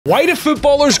Why do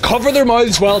footballers cover their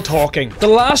mouths while talking? The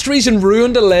last reason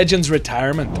ruined a legend's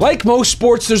retirement. Like most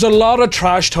sports, there's a lot of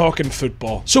trash talk in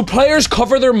football. So players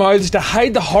cover their mouths to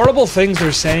hide the horrible things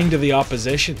they're saying to the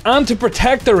opposition and to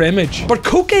protect their image. But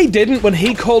Koke didn't when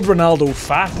he called Ronaldo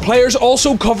fat. Players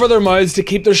also cover their mouths to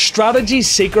keep their strategies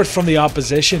secret from the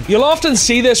opposition. You'll often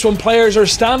see this when players are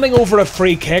standing over a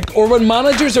free kick or when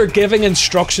managers are giving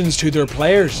instructions to their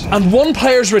players. And one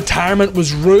player's retirement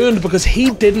was ruined because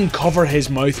he didn't cover his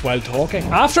mouth while talking.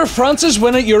 After France's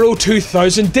win at Euro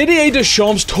 2000, Didier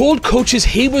Deschamps told coaches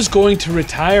he was going to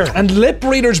retire, and lip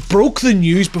readers broke the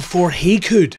news before he could.